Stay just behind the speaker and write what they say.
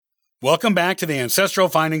Welcome back to the Ancestral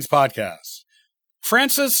Findings Podcast.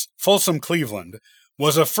 Frances Folsom Cleveland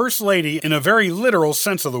was a First Lady in a very literal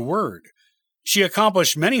sense of the word. She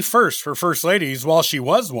accomplished many firsts for First Ladies while she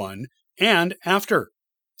was one and after.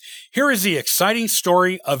 Here is the exciting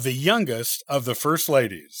story of the youngest of the First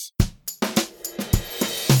Ladies.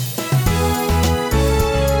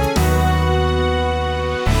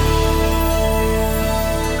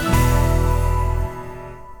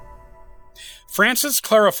 Frances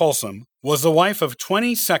Clara Folsom was the wife of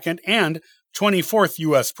 22nd and 24th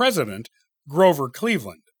U.S. President Grover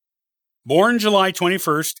Cleveland. Born July 21,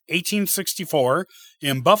 1864,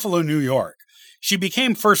 in Buffalo, New York, she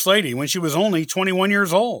became First Lady when she was only 21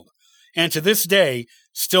 years old, and to this day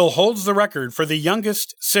still holds the record for the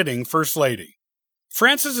youngest sitting First Lady.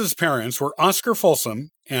 Frances's parents were Oscar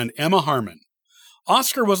Folsom and Emma Harmon.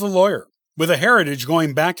 Oscar was a lawyer, with a heritage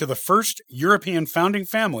going back to the first European founding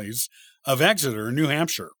families of Exeter, New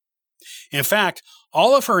Hampshire. In fact,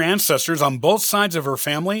 all of her ancestors on both sides of her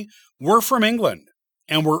family were from England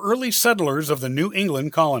and were early settlers of the New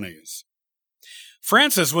England colonies.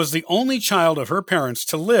 Frances was the only child of her parents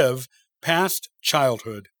to live past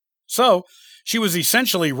childhood, so she was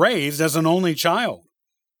essentially raised as an only child.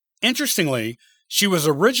 Interestingly, she was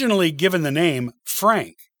originally given the name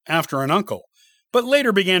Frank after an uncle, but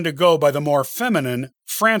later began to go by the more feminine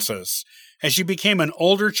Frances as she became an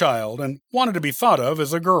older child and wanted to be thought of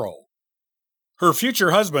as a girl. Her future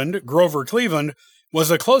husband, Grover Cleveland, was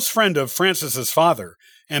a close friend of Frances's father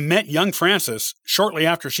and met young Frances shortly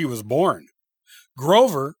after she was born.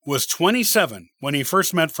 Grover was 27 when he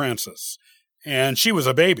first met Frances, and she was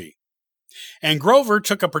a baby. And Grover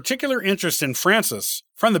took a particular interest in Frances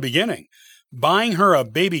from the beginning, buying her a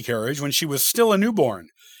baby carriage when she was still a newborn,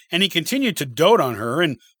 and he continued to dote on her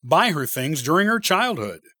and buy her things during her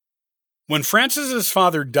childhood. When Frances's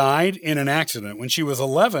father died in an accident when she was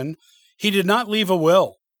 11, he did not leave a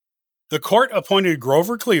will. The court appointed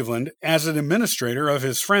Grover Cleveland as an administrator of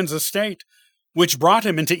his friend's estate, which brought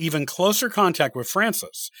him into even closer contact with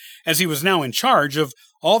Frances, as he was now in charge of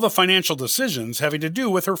all the financial decisions having to do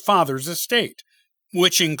with her father's estate,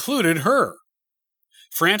 which included her.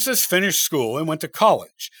 Frances finished school and went to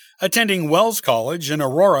college, attending Wells College in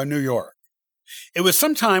Aurora, New York. It was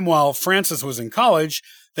some time while Frances was in college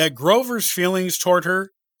that Grover's feelings toward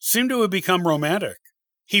her seemed to have become romantic.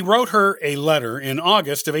 He wrote her a letter in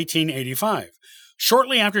August of 1885,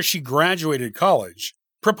 shortly after she graduated college,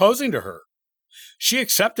 proposing to her. She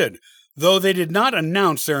accepted, though they did not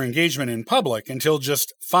announce their engagement in public until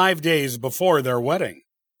just 5 days before their wedding.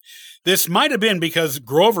 This might have been because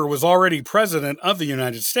Grover was already president of the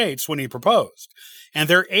United States when he proposed, and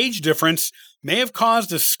their age difference may have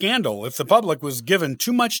caused a scandal if the public was given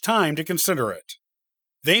too much time to consider it.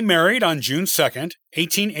 They married on June 2,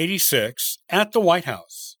 1886, at the White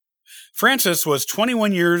House. Frances was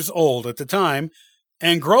 21 years old at the time,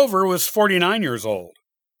 and Grover was 49 years old.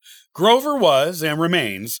 Grover was, and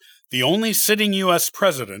remains, the only sitting U.S.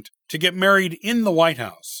 president to get married in the White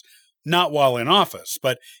House, not while in office,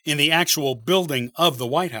 but in the actual building of the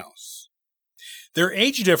White House. Their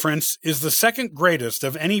age difference is the second greatest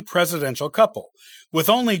of any presidential couple,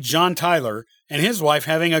 with only John Tyler and his wife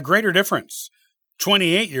having a greater difference,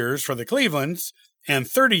 28 years for the Clevelands and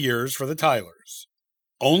 30 years for the Tylers.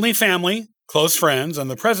 Only family, close friends, and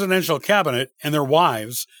the presidential cabinet and their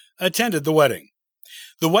wives attended the wedding.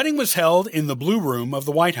 The wedding was held in the Blue Room of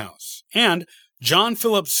the White House, and John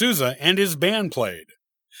Philip Sousa and his band played.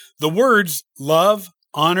 The words love,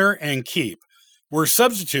 honor, and keep were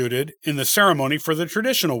substituted in the ceremony for the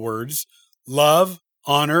traditional words love,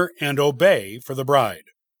 honor, and obey for the bride.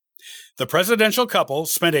 The presidential couple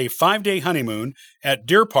spent a 5-day honeymoon at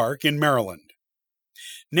Deer Park in Maryland.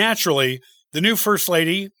 Naturally, the new First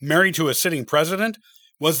Lady, married to a sitting president,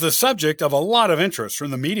 was the subject of a lot of interest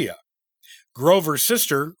from the media. Grover's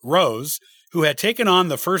sister, Rose, who had taken on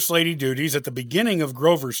the First Lady duties at the beginning of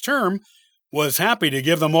Grover's term, was happy to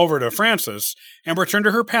give them over to Frances and return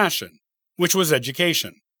to her passion, which was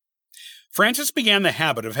education. Frances began the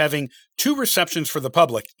habit of having 2 receptions for the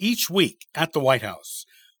public each week at the White House,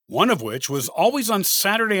 one of which was always on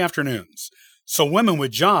Saturday afternoons, so women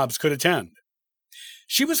with jobs could attend.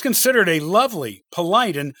 She was considered a lovely,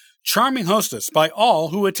 polite, and charming hostess by all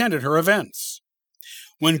who attended her events.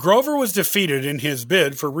 When Grover was defeated in his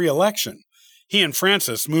bid for re-election, he and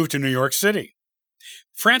Frances moved to New York City.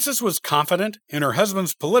 Frances was confident in her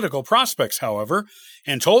husband's political prospects, however,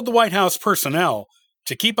 and told the White House personnel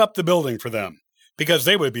to keep up the building for them, because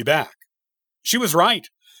they would be back. She was right,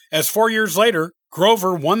 as 4 years later,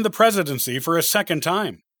 Grover won the presidency for a second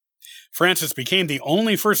time. Frances became the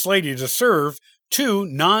only First Lady to serve 2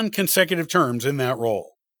 non-consecutive terms in that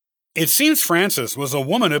role. It seems Frances was a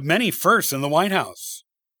woman of many firsts in the White House.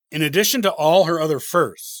 In addition to all her other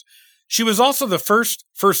firsts, she was also the first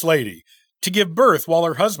First Lady to give birth while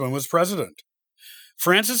her husband was president.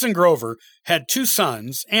 Frances and Grover had 2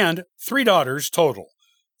 sons and 3 daughters total,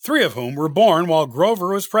 3 of whom were born while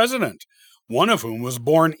Grover was president, 1 of whom was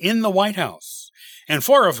born in the White House, and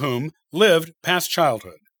 4 of whom lived past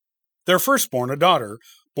childhood. Their firstborn, a daughter,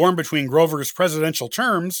 born between Grover's presidential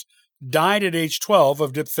terms, died at age 12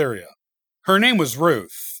 of diphtheria. Her name was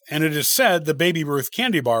Ruth, and it is said the Baby Ruth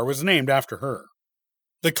candy bar was named after her.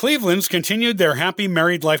 The Clevelands continued their happy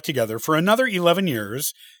married life together for another 11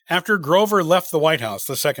 years after Grover left the White House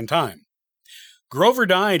the second time. Grover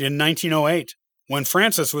died in 1908, when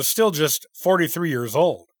Frances was still just 43 years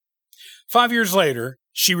old. 5 years later,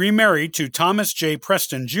 she remarried to Thomas J.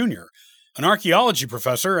 Preston, Jr., an archaeology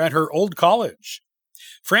professor at her old college.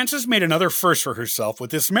 Frances made another first for herself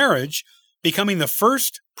with this marriage, becoming the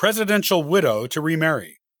first presidential widow to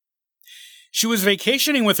remarry. She was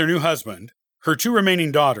vacationing with her new husband, her 2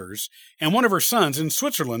 remaining daughters, and 1 of her sons in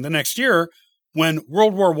Switzerland the next year when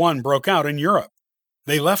World War I broke out in Europe.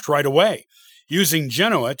 They left right away, using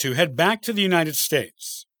Genoa to head back to the United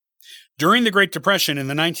States. During the Great Depression in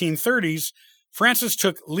the 1930s, Frances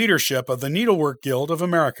took leadership of the Needlework Guild of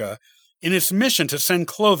America in its mission to send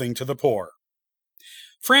clothing to the poor.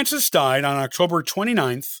 Frances died on October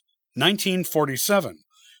 29, 1947,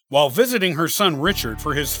 while visiting her son Richard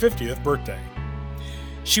for his 50th birthday.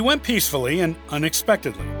 She went peacefully and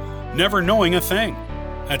unexpectedly, never knowing a thing,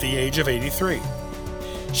 at the age of 83.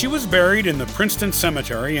 She was buried in the Princeton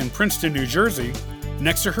Cemetery in Princeton, New Jersey,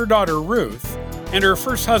 next to her daughter Ruth and her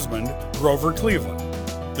first husband, Grover Cleveland,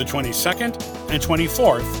 the 22nd and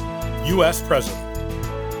 24th U.S. President.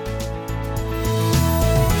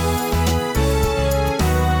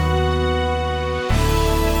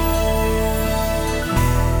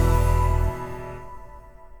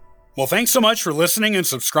 Well, thanks so much for listening and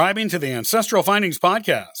subscribing to the Ancestral Findings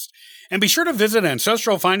podcast. And be sure to visit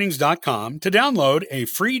ancestralfindings.com to download a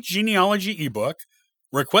free genealogy ebook,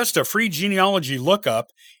 request a free genealogy lookup,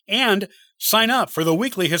 and sign up for the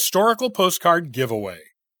weekly historical postcard giveaway.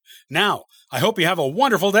 Now, I hope you have a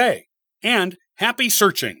wonderful day and happy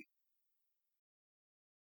searching.